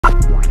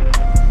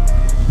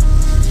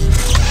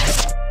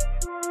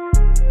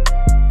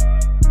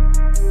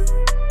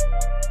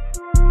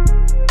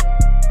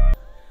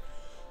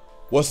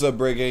What's up,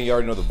 Bray Gang? You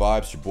already know the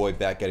vibes. Your boy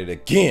back at it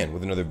again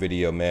with another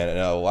video, man. And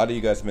a lot of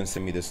you guys have been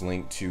sending me this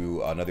link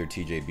to another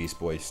TJ Beast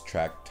Boys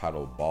track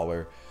titled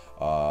BRAYGANG,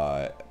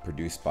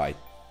 produced by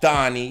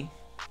Thani.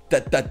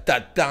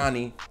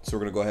 Thani. So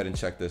we're gonna go ahead and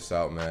check this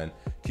out, man.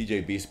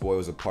 TJ Beast Boy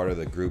was a part of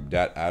the group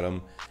Dat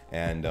Adam,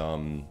 and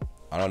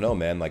I don't know,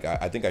 man. Like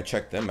I think I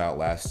checked them out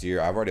last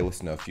year. I've already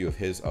listened to a few of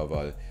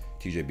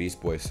TJ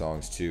Beast Boy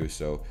songs too,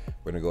 so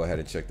we're gonna go ahead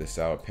and check this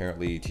out.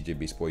 Apparently TJ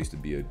Beast Boy used to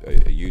be a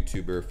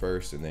YouTuber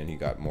first, and then he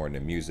got more into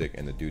music,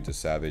 and the dude's a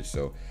savage.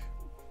 So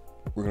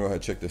we're gonna go ahead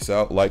and check this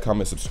out. Like,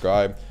 comment,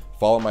 subscribe,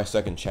 follow my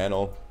second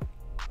channel,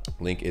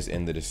 link is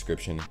in the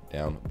description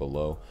down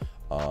below.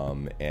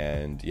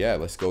 And yeah,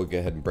 let's go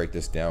ahead and break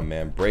this down,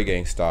 man.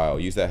 BRAYGANG style.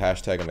 Use that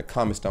hashtag in the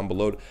comments down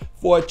below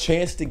for a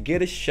chance to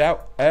get a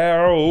shout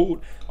out.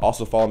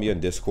 Also follow me on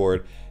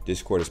Discord.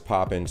 Discord is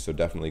popping, so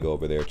definitely go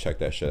over there, check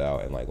that shit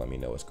out, and like let me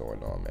know what's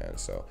going on, man.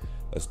 So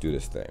let's do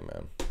this thing,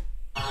 man.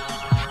 Yo,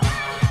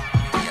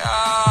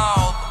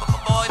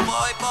 boy.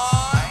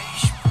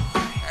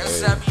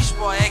 It's a Beast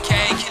Boy,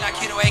 aka Killer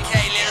Kiddo,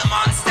 aka Little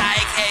Monster,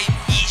 aka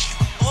Beast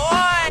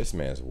Boy. This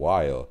man's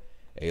wild.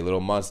 A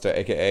Little Monster,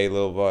 aka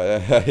Little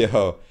Boy.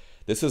 Yo,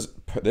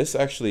 this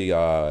actually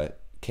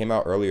came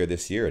out earlier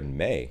this year in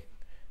May.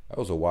 That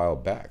was a while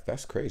back.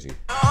 That's crazy.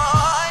 Ich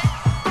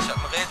hab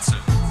ein Rätsel.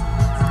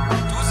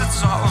 Du sitzt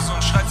zu Hause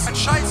und schreibst einen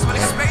Scheiß, weil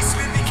ich Space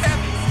will wie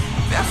Kevin.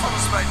 Wer von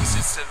uns beiden ist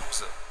jetzt der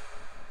Loser?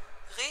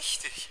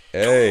 Richtig.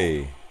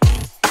 Hey.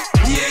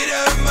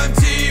 Jeder in meinem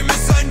Team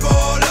ist ein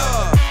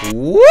Baller.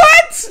 What?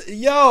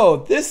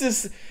 Yo,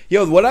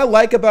 what I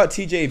like about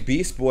TJ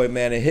Beast Boy,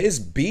 man, his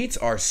beats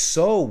are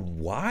so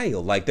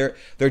wild. Like they're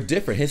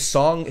different. His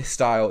song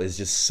style is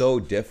just so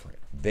different.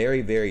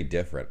 Very, very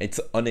different. It's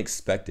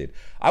unexpected.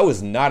 I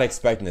was not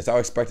expecting this. I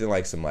was expecting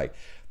like some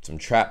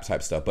trap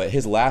type stuff, but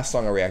his last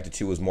song I reacted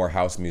to was more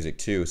house music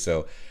too.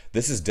 So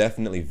this is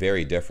definitely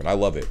very different. I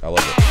love it. I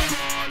love it.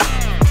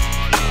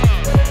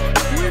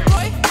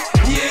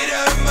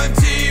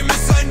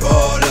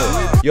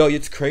 Yo,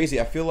 it's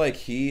crazy. I feel like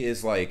he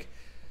is like,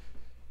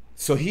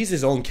 so he's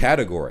his own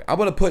category. I'm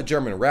gonna put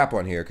German rap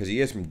on here because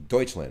he is from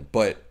Deutschland,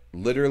 but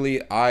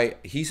literally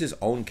he's his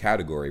own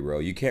category, bro.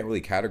 You can't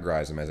really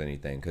categorize him as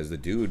anything because the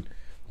dude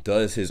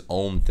does his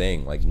own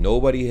thing. Like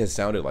nobody has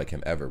sounded like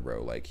him ever,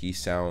 bro. Like he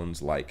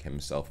sounds like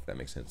himself, if that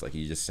makes sense. Like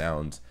he just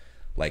sounds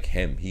like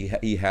him.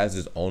 He has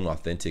his own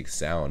authentic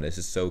sound. This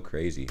is so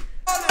crazy.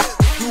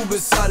 I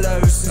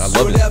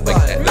love it.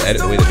 Like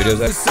the way the videos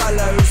are.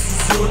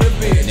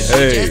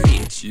 Hey.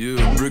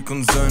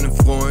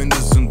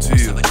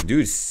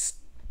 Dude's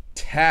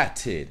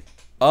tatted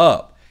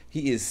up.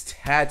 He is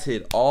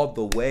tatted all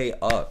the way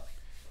up.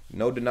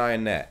 No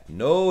denying that.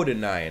 No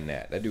denying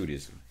that. That dude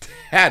is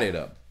tatted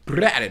up.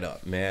 Bratted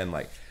up, man.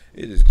 Like,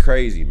 it is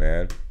crazy,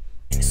 man.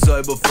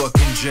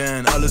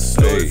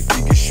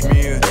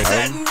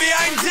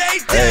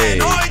 Hey.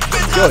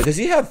 Yo, does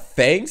he have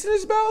fangs in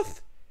his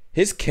mouth?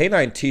 His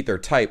canine teeth are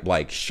type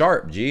like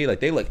sharp, G. Like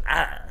they look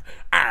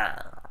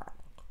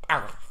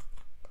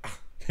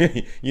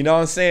You know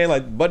what I'm saying?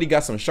 Like Buddy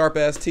got some sharp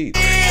ass teeth.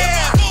 Damn.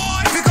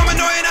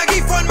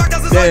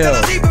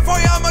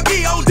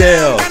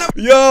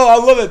 Yo, I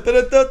love it.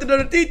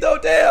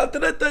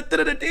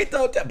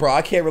 Damn. Bro,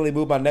 I can't really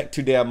move my neck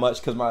too damn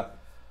much because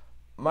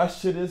my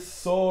shit is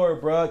sore,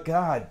 bro.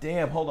 God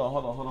damn. Hold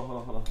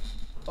on.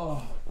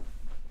 Oh,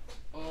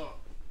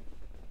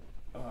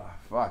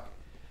 fuck.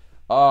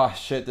 Oh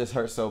shit, this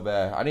hurts so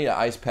bad. I need an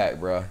ice pack,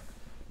 bro.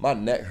 My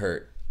neck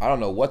hurt. I don't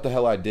know what the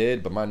hell I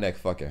did, but my neck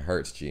fucking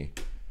hurts, G.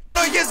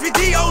 Hey.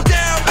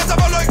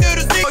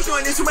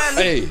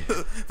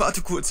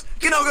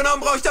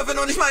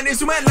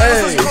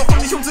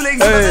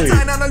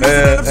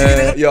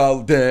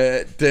 Yo,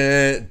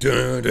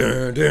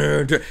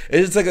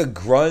 it's like a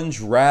grunge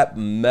rap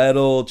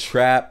metal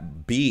trap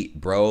beat,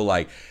 bro.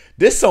 Like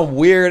this some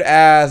weird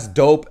ass,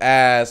 dope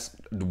ass,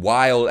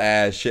 wild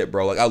ass shit,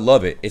 bro. Like I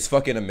love it. It's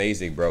fucking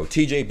amazing, bro.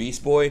 TJ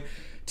Beast Boy,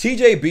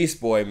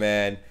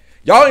 man.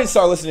 Y'all need to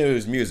start listening to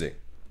his music.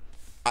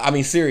 I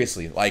mean,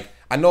 seriously. Like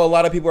I know a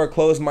lot of people are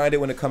closed-minded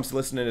when it comes to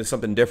listening to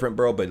something different,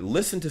 bro. But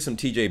listen to some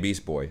TJ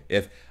Beast Boy.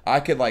 If I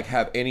could like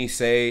have any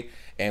say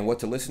and what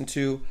to listen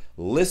to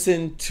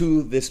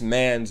this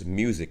man's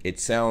music. It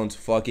sounds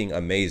fucking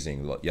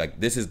amazing. Like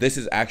this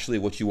is actually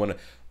what you want to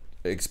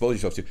expose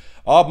yourself to.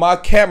 Oh, my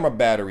camera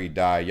battery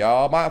died,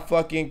 y'all. My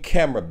fucking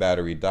camera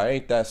battery died.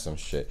 Ain't that some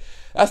shit?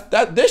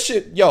 This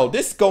shit, yo,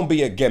 this is gonna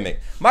be a gimmick.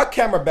 My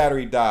camera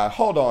battery died.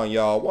 Hold on,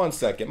 y'all. 1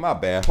 second. My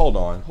bad. Hold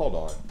on.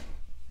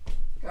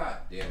 God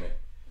damn it.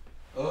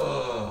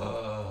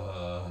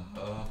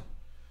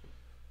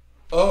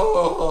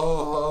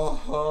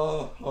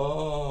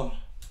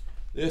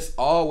 This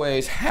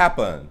always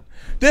happen.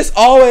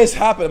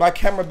 My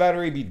camera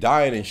battery be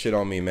dying and shit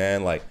on me,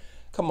 man. Like,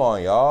 come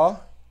on,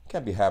 y'all.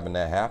 Can't be having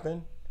that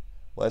happen.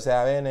 What's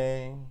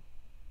happening?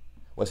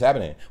 What's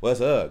happening? What's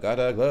up? Got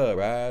a club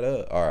right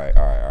up. All right.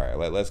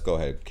 Let's go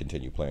ahead and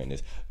continue playing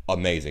this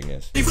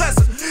amazingness. Die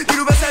Fresse, die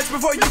du behältst,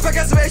 bevor ich dich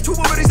vergesse, wer ich tue,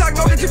 würde ich sagen,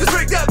 objektives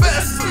Break der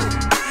Beste.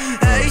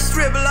 Hey, ich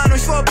dribble an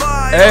euch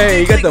vorbei.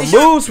 Hey, you got the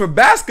moves for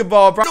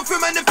basketball, bro. Nur für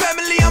meine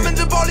Family, am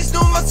Ende ball ich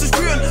nur, um was zu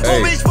spüren.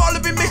 Homie, ich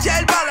balle wie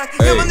Michael Ballack.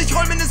 Ja, man, ich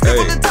roll mir das Gift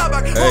und den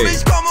Tabak. Homie,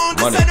 ich komme und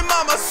ist deine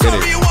Mama.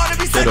 Sorry, you wanna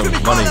be safe für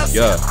mich, Ballers.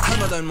 Halt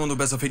mal deinen Mund, du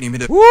besser fick nicht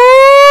mit. Woo!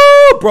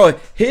 Bro,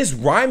 his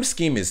rhyme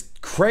scheme is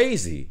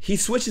crazy. He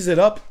switches it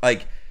up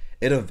like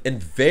in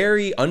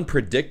very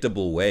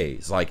unpredictable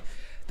ways. Like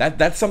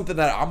that's something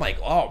that I'm like,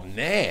 oh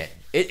man.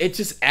 It's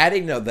just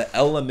adding the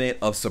element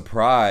of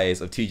surprise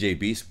of TJ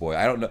Beast Boy.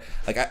 I don't know.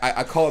 Like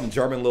I call him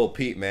German Lil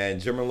Peep, man.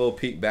 German Lil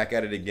Peep back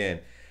at it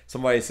again.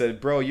 Somebody said,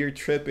 bro, you're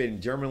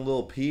tripping. German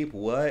Lil Peep,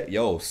 what?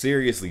 Yo,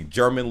 seriously,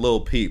 German Lil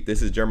Peep.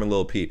 This is German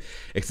Lil Peep.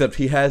 Except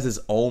he has his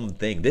own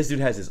thing. This dude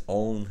has his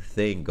own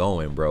thing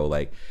going, bro.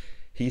 Like,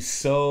 he's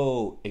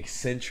so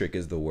eccentric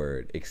is the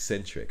word.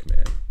 Eccentric,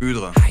 man.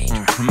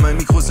 Mein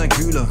Mikro ist ein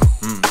Kühler,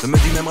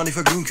 damit die Membran nicht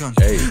verglühen kann.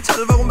 Hey.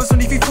 Tadel, warum bist du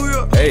nicht wie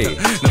früher? Hey.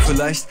 Na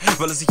vielleicht,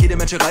 weil es sich jeder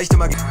Mensch erreicht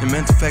immer. Im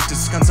Endeffekt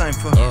ist es ganz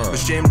einfach.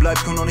 Bestehen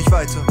bleibt, kommt noch nicht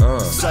weiter.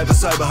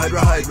 Cyber,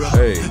 Hydra.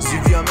 Hey.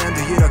 Sieht wie am Ende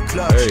jeder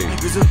klatscht. Hey.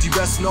 Wir sind die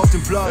Besten auf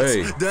dem Platz.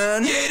 Hey.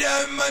 Denn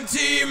jeder in meinem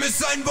Team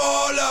ist ein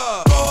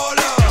Baller.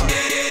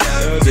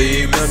 Jeder im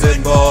Team ist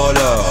ein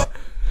Baller.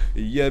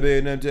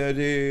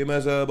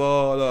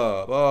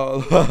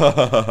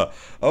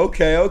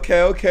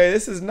 Okay.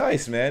 This is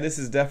nice, man. This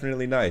is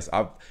definitely nice.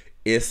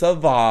 It's a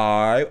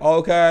vibe.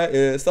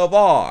 Okay, it's a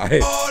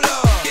vibe.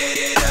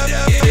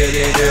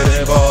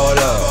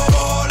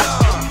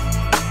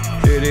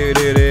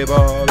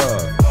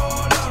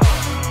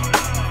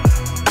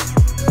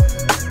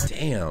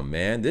 Damn,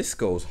 man, this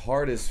goes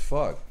hard as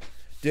fuck.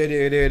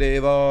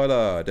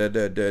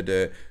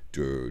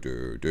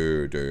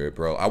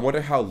 Bro, I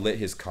wonder how lit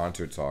his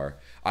concerts are.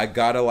 I think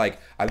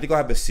I'll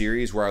have a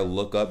series where I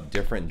look up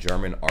different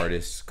German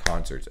artists'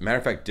 concerts. Matter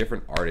of fact,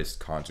 different artists'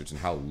 concerts and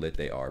how lit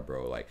they are,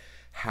 bro. Like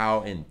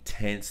how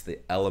intense the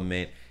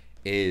element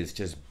is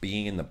just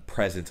being in the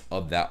presence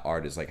of that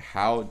artist. Like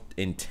how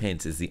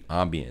intense is the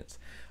ambience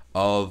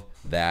of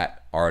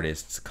that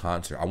artist's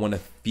concert. I want to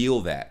feel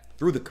that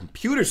through the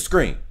computer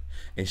screen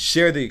and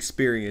share the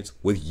experience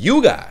with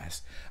you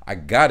guys. I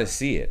gotta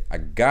see it. I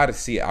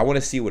want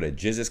to see what a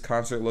Jizz's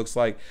concert looks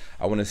like.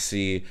 I want to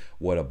see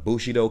what a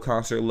Bushido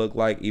concert look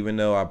like, even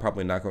though I'm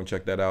probably not going to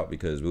check that out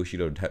because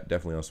Bushido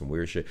definitely on some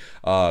weird shit.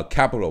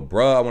 Capital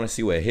Bruh, I want to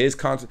see what his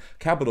concert.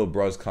 Capital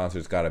Bruh's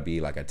concert's got to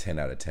be like a 10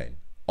 out of 10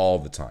 all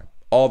the time,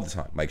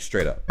 like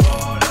straight up.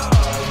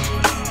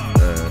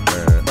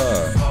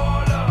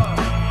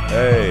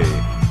 Hey,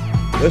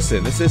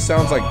 listen, this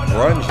sounds like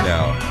grunge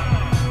now.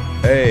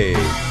 Hey,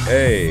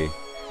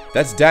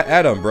 that's Dat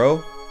Adam,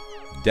 bro.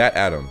 Dat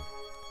Adam.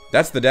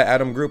 That's the Dat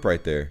Adam group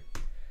right there.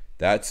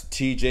 That's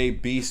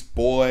TJ Beast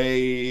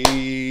Boy.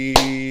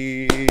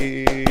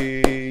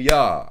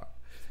 Yeah.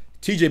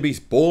 TJ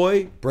Beast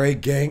Boy, Bray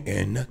Gang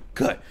in the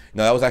cut.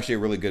 No, that was actually a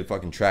really good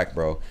fucking track,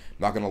 bro.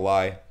 Not gonna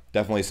lie.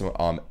 Definitely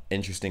some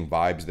interesting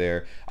vibes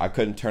there. I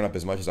couldn't turn up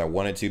as much as I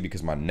wanted to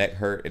because my neck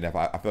hurt. And I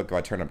feel like if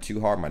I turn up too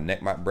hard, my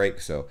neck might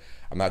break. So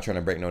I'm not trying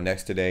to break no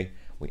necks today.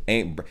 We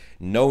ain't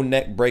no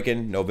neck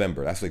breaking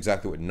November. That's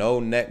exactly what no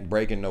neck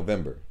breaking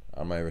November.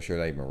 I'm not even sure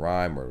that even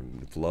rhyme or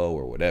flow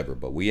or whatever,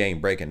 but we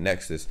ain't breaking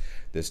necks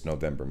this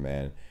November,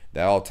 man.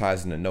 That all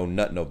ties into No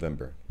Nut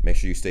November. Make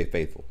sure you stay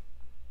faithful.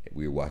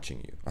 We're watching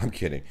you. I'm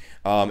kidding.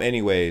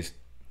 Anyways,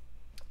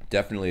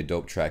 definitely a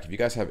dope track. If you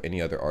guys have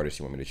any other artists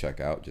you want me to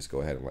check out, just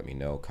go ahead and let me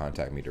know.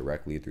 Contact me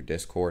directly through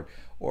Discord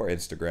or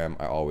Instagram.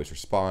 I always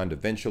respond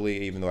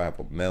eventually, even though I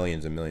have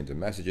millions and millions of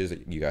messages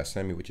that you guys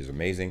send me, which is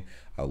amazing.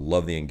 I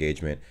love the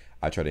engagement.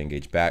 I try to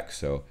engage back.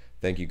 So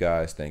thank you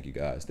guys.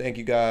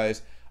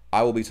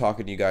 I will be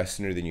talking to you guys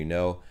sooner than you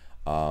know.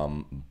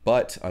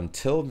 But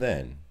until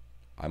then,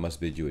 I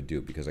must bid you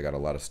adieu because I got a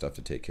lot of stuff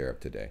to take care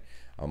of today.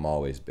 I'm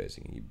always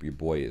busy. Your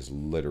boy is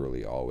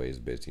literally always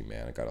busy,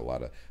 man. I got a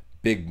lot of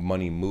big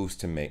money moves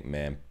to make,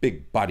 man.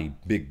 Big body,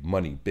 big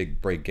money,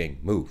 big Bray Gang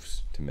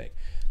moves to make.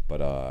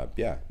 But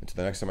yeah, until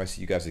the next time I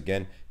see you guys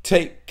again,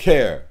 take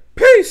care.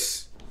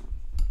 Peace.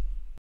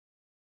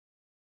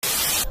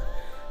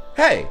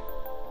 Hey,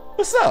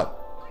 what's up?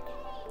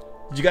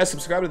 Did you guys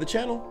subscribe to the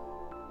channel?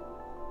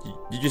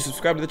 Did you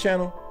subscribe to the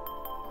channel?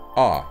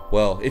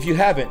 Well, if you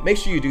haven't, make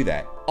sure you do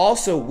that.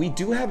 Also, we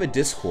do have a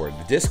Discord.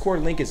 The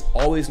Discord link is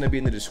always going to be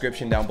in the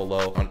description down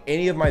below on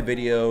any of my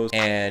videos,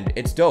 and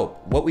it's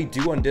dope. What we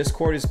do on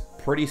Discord is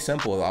pretty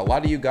simple. A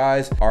lot of you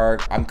guys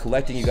I'm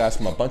collecting you guys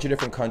from a bunch of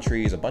different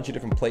countries, a bunch of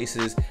different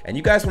places, and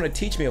you guys want to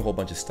teach me a whole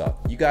bunch of stuff.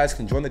 You guys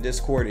can join the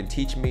Discord and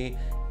teach me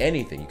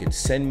anything. You can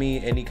send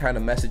me any kind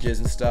of messages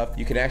and stuff.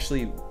 You can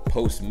actually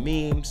post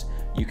memes.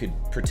 You could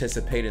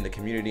participate in the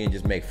community and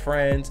just make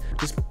friends.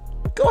 Just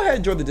go ahead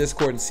and join the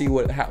Discord and see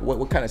what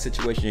kind of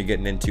situation you're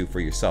getting into for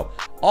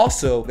yourself.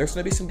 Also, there's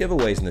going to be some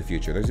giveaways in the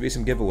future. There's going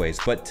to be some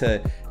giveaways, but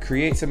to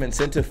create some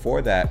incentive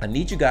for that, I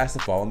need you guys to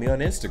follow me on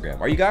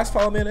Instagram. Are you guys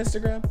following me on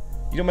Instagram?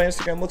 You know what my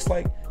Instagram looks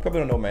like? Probably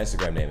don't know what my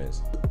Instagram name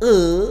is.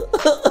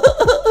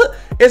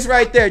 It's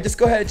right there. Just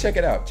go ahead and check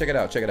it out. Check it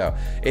out. Check it out.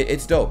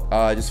 It's dope.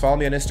 Just follow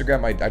me on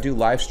Instagram. I do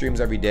live streams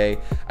every day.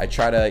 I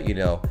try to, you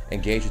know,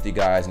 engage with you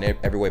guys in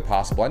every way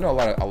possible. I know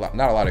not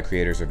a lot of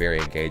creators are very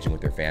engaging with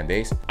their fan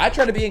base. I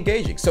try to be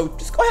engaging. So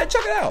just go ahead and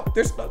check it out.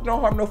 There's no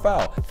harm, no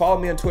foul. Follow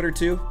me on Twitter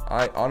too.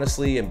 I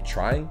honestly am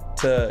trying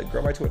to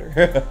grow my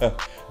Twitter,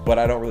 but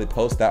I don't really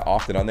post that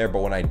often on there.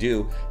 But when I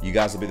do, you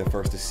guys will be the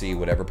first to see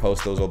whatever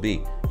post those will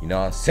be. You know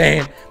what I'm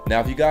saying?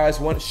 Now, if you guys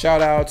want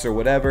shout outs or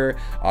whatever,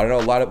 I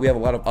don't know, we have a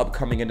lot of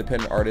upcoming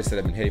independent artists that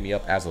have been hitting me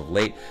up as of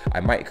late. I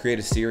might create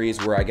a series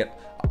where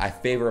I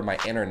favor my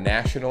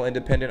international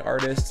independent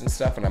artists and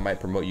stuff, and I might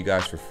promote you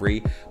guys for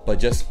free,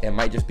 but it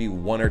might just be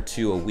 1 or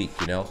 2 a week,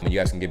 you know, and you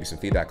guys can give me some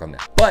feedback on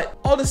that. But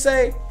all to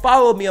say,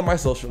 follow me on my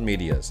social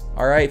medias.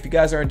 All right, if you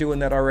guys aren't doing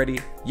that already,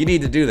 you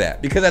need to do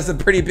that because that's a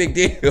pretty big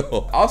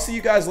deal. I'll see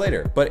you guys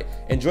later, but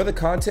enjoy the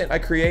content I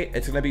create.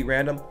 It's gonna be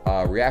random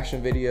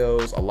reaction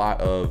videos, a lot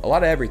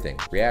of everything.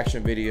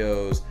 Reaction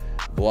videos,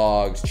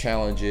 vlogs,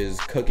 challenges,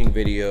 cooking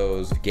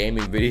videos,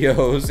 gaming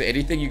videos,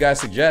 anything you guys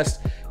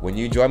suggest when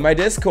you join my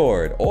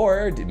Discord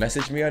or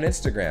message me on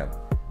Instagram.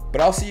 But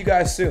I'll see you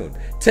guys soon.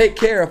 Take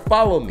care.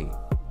 Follow me.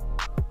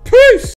 Peace.